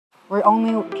We're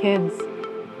only kids.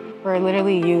 We're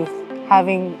literally youth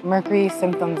having mercury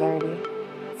symptoms already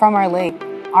from our lake,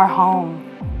 our home.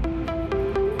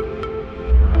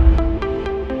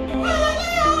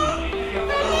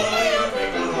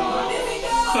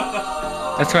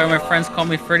 That's why my friends call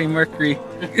me Freddie Mercury.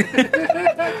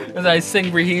 Because I sing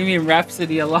Bohemian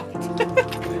Rhapsody a lot.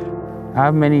 I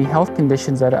have many health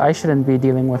conditions that I shouldn't be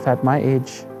dealing with at my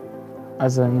age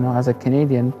as a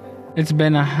Canadian. It's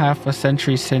been a half a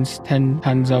century since 10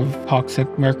 tons of toxic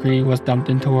mercury was dumped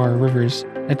into our rivers.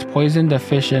 It's poisoned the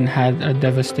fish and had a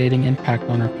devastating impact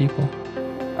on our people.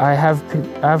 I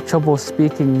have trouble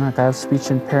speaking, like I have speech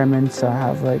impairments, I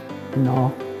have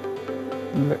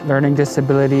learning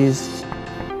disabilities.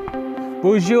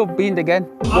 Bonjour, being again.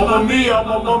 Mamma mia,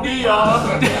 mamma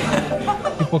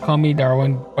mia. People call me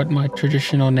Darwin, but my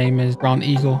traditional name is Brown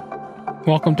Eagle.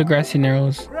 Welcome to Grassy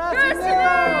Narrows. Grassy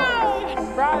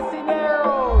Narrows! Grassy Narrows!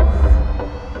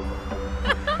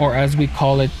 Or as we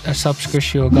call it, a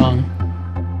Subscriptiogang.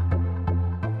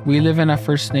 We live in a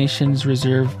First Nations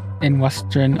reserve in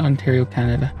Western Ontario,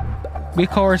 Canada. We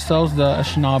call ourselves the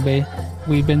Anishinaabe.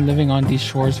 We've been living on these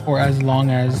shores for as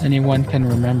long as anyone can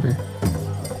remember.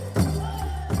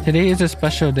 Today is a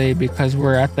special day because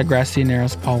we're at the Grassy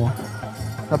Narrows powwow.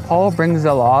 The powwow brings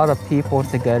a lot of people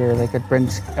together. Like it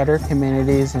brings other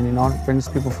communities and it brings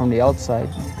people from the outside.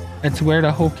 It's where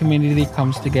the whole community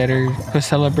comes together to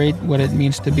celebrate what it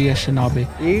means to be a Anishinaabe.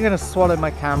 You're gonna swallow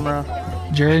my camera.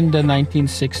 During the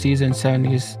 1960s and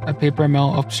 70s, a paper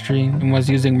mill upstream was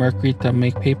using mercury to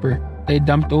make paper. They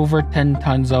dumped over 10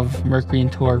 tons of mercury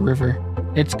into our river.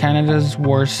 It's Canada's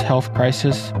worst health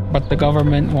crisis, but the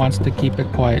government wants to keep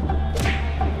it quiet.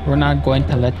 We're not going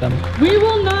to let them. We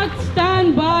will not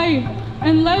stand by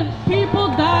and let people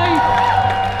die.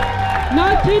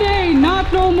 Not today,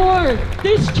 not no more.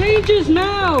 This changes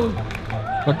now.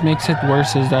 What makes it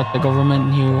worse is that the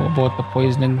government knew about the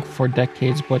poisoning for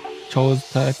decades but chose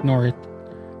to ignore it.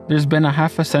 There's been a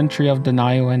half a century of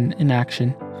denial and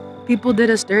inaction. People did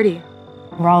us dirty.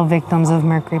 We're all victims of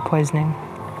mercury poisoning.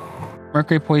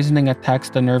 Mercury poisoning attacks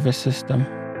the nervous system.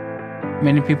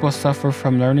 Many people suffer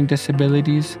from learning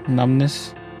disabilities,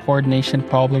 numbness, coordination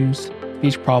problems,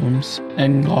 speech problems,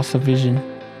 and loss of vision.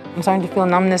 I'm starting to feel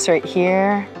numbness right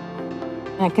here.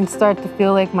 And I can start to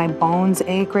feel like my bones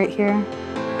ache right here.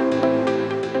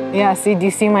 Yeah, see, do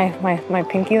you see my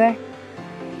pinky there?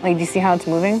 Like, do you see how it's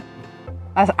moving?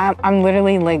 I'm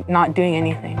literally like not doing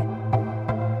anything.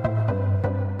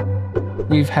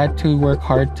 We've had to work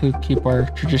hard to keep our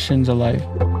traditions alive.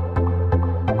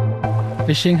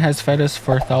 Fishing has fed us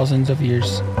for thousands of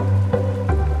years.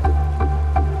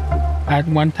 At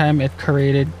one time, it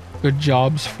created good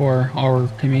jobs for our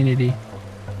community.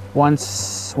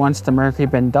 Once the mercury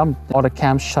been dumped, all the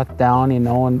camps shut down,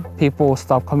 and people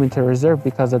stopped coming to the reserve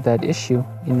because of that issue.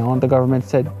 And the government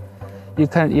said, you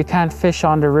can't fish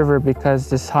on the river because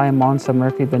this high amounts of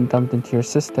mercury been dumped into your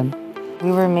system.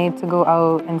 We were made to go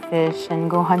out and fish and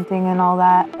go hunting and all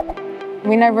that.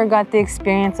 We never got the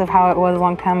experience of how it was a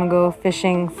long time ago,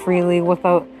 fishing freely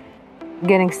without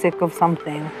getting sick of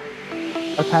something.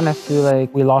 I kind of feel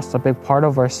like we lost a big part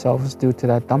of ourselves due to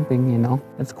that dumping,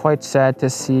 It's quite sad to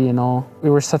see, we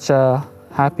were such a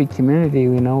happy community,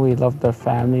 we loved our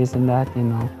families and that,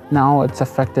 Now it's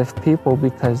affected people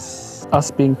because us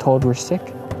being told we're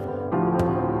sick.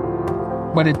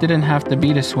 But it didn't have to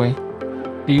be this way.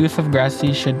 The youth of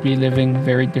Grassy should be living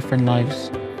very different lives.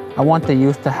 I want the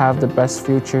youth to have the best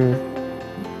future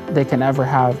they can ever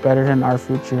have, better than our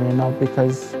future,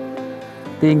 because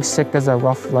being sick is a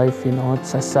rough life,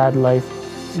 it's a sad life.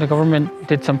 The government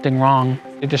did something wrong.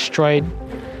 They destroyed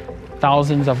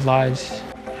thousands of lives.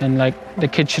 And the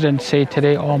kids shouldn't say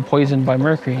today, oh, I'm poisoned by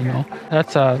mercury,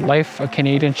 That's a life a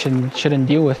Canadian shouldn't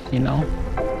deal with,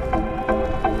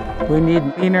 We need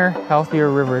cleaner, healthier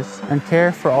rivers and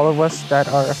care for all of us that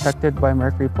are affected by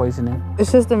mercury poisoning.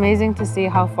 It's just amazing to see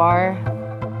how far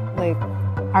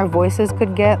our voices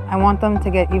could get. I want them to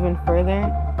get even further.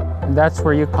 And that's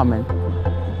where you come in.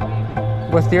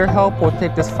 With your help, we'll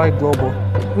take this fight global.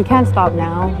 We can't stop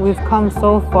now. We've come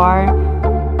so far.